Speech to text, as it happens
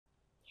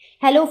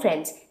Hello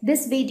friends,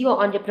 this video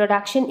on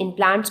reproduction in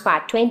plants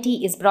part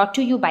 20 is brought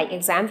to you by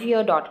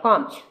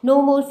examfear.com.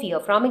 No more fear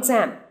from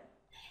exam.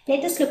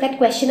 Let us look at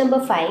question number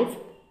 5.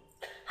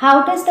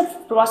 How does the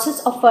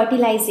process of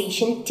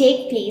fertilization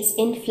take place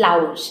in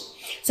flowers?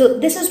 So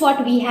this is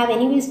what we have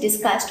anyways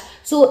discussed.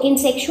 So in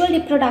sexual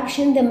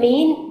reproduction, the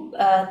main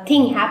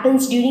thing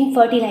happens during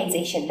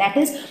fertilization, that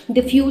is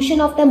the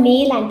fusion of the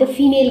male and the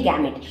female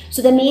gamete.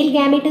 So the male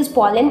gamete is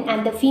pollen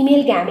and the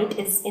female gamete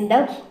is in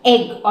the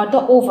egg or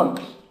the ovum.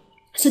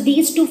 So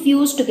these two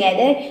fuse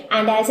together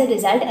and as a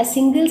result a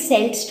single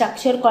celled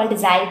structure called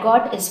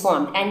zygote is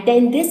formed, and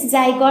then this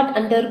zygote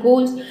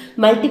undergoes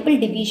multiple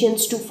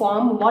divisions to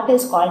form what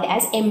is called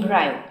as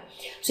embryo.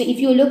 So if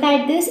you look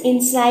at this,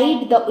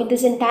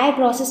 this entire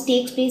process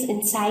takes place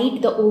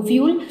inside the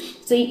ovule.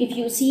 So if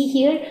you see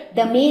here,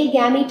 the male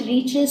gamete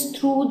reaches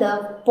through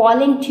the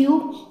pollen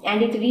tube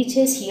and it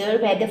reaches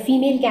here where the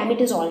female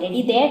gamete is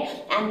already there,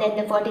 and then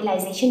the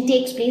fertilization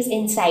takes place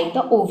inside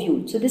the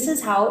ovule. So this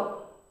is how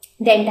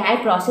the entire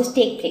process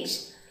takes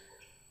place.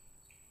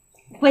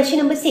 Question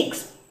number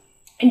 6.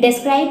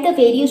 Describe the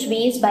various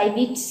ways by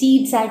which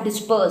seeds are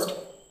dispersed.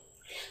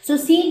 So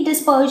seed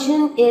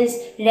dispersion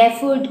is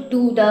referred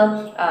to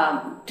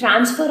the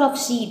transfer of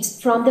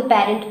seeds from the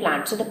parent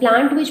plant. So the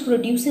plant which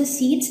produces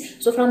seeds,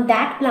 so from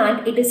that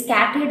plant it is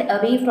scattered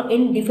away from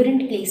in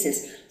different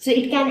places. So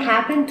it can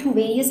happen through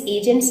various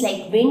agents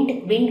like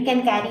wind. Wind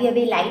can carry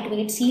away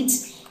lightweight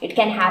seeds. It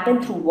can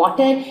happen through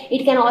water.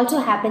 It can also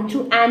happen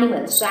through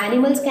animals. So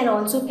animals can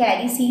also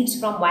carry seeds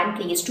from one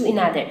place to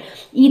another,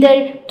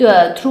 either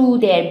through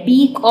their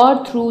beak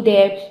or through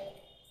their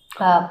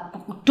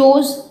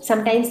toes.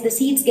 Sometimes the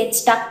seeds get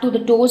stuck to the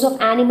toes of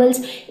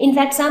animals. In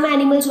fact, some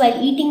animals while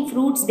eating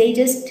fruits, they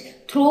just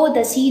throw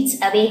the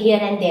seeds away here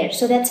and there.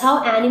 So that's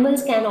how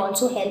animals can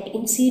also help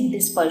in seed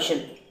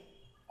dispersion.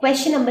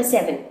 Question number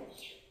 7.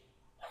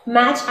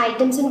 Match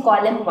items in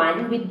column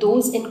 1 with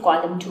those in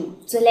column 2.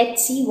 So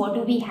let's see what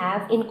do we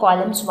have in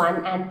columns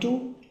 1 and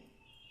 2.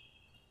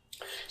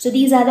 So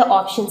these are the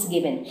options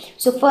given.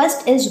 So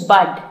first is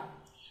bud.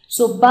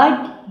 So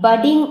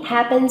budding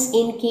happens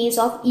in case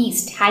of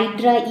yeast,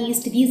 hydra,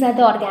 yeast. These are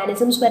the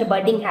organisms where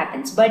budding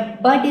happens.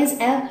 But bud is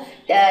a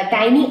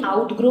tiny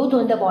outgrowth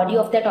on the body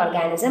of that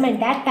organism, and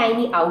that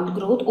tiny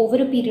outgrowth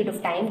over a period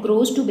of time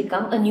grows to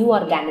become a new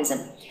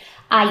organism.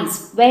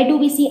 Eyes. Where do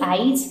we see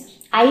eyes?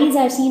 Eyes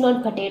are seen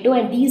on potato,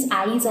 and these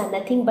eyes are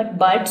nothing but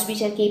buds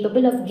which are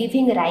capable of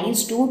giving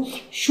rise to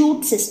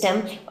shoot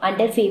system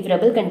under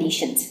favorable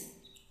conditions.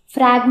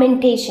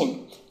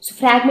 Fragmentation. So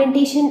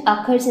fragmentation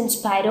occurs in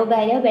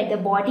Spirogyra, where the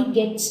body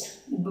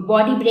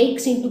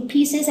breaks into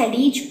pieces and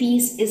each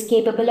piece is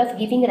capable of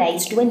giving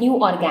rise to a new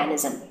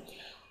organism.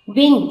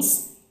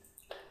 Wings.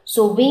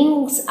 So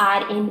wings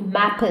are in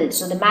maple.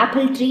 So the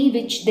maple tree,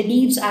 which the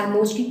leaves are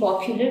mostly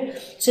popular,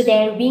 so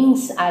their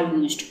wings are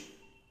used.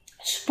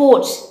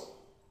 Spores.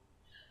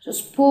 So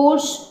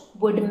spores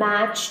would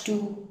match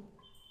to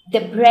the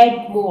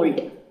bread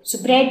mold.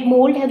 So bread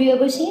mold, have you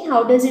ever seen?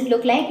 How does it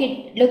look like?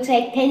 It looks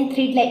like thin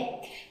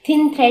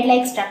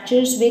thread-like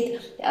structures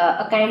with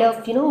a kind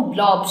of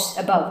blobs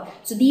above.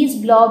 So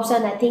these blobs are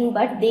nothing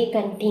but they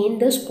contain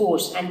the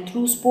spores, and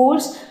through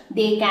spores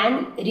they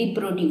can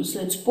reproduce.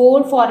 So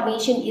spore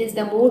formation is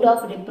the mode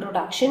of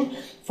reproduction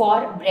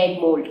for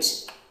bread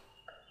molds.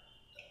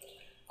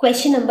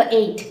 Question number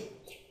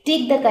 8.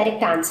 Take the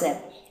correct answer.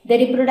 The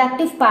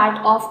reproductive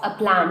part of a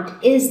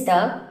plant is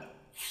the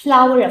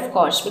flower, of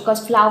course,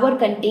 because flower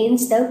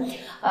contains the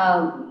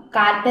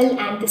carpel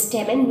and the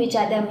stamen, which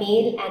are the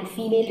male and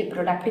female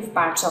reproductive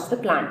parts of the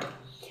plant.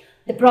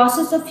 The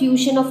process of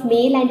fusion of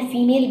male and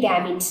female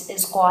gametes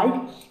is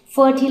called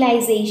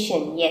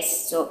fertilization.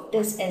 Yes, so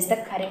this is the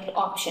correct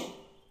option.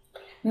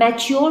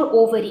 Mature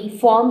ovary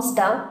forms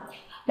the...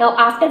 Now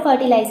after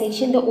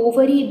fertilization, the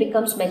ovary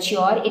becomes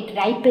mature, it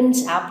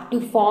ripens up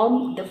to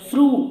form the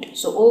fruit.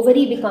 So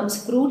ovary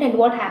becomes fruit, and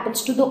what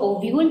happens to the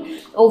ovule?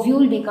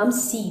 Ovule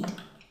becomes seed.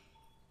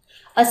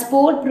 A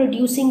spore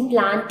producing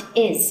plant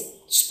is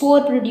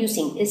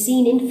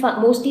seen in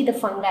mostly the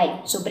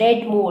fungi. So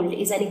bread mold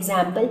is an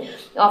example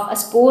of a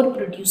spore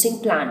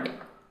producing plant.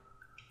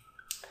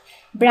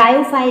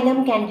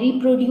 Bryophyllum can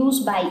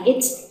reproduce by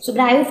its... So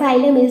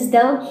bryophyllum is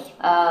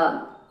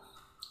the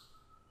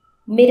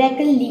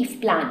miracle leaf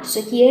plant.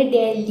 So here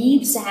their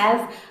leaves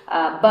have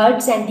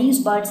buds, and these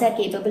buds are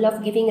capable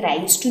of giving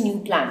rise to new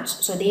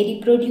plants. So they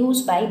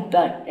reproduce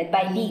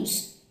by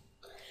leaves.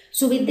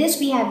 So with this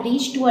we have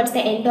reached towards the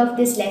end of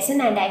this lesson,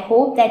 and I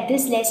hope that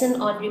this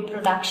lesson on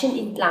reproduction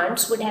in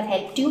plants would have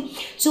helped you.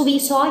 So we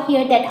saw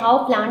here that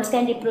how plants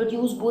can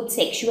reproduce both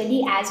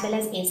sexually as well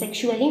as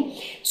asexually.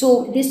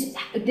 So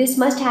this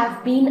must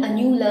have been a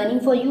new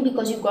learning for you,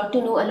 because you got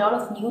to know a lot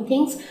of new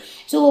things.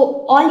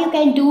 So all you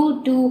can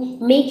do to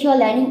make your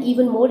learning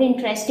even more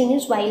interesting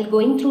is, while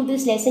going through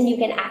this lesson, you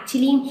can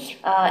actually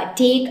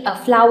take a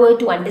flower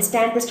to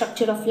understand the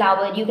structure of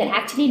flower. You can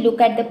actually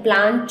look at the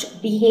plant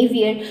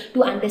behavior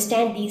to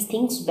understand these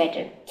things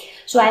better.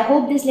 So I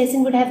hope this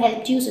lesson would have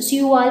helped you. So see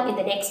you all in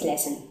the next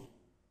lesson.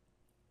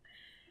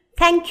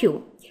 Thank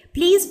you.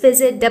 Please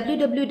visit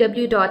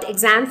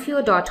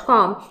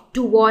www.examfear.com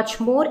to watch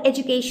more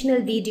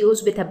educational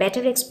videos with a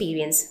better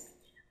experience.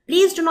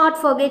 Please do not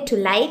forget to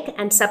like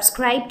and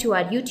subscribe to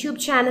our YouTube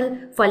channel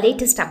for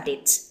latest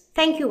updates.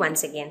 Thank you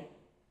once again.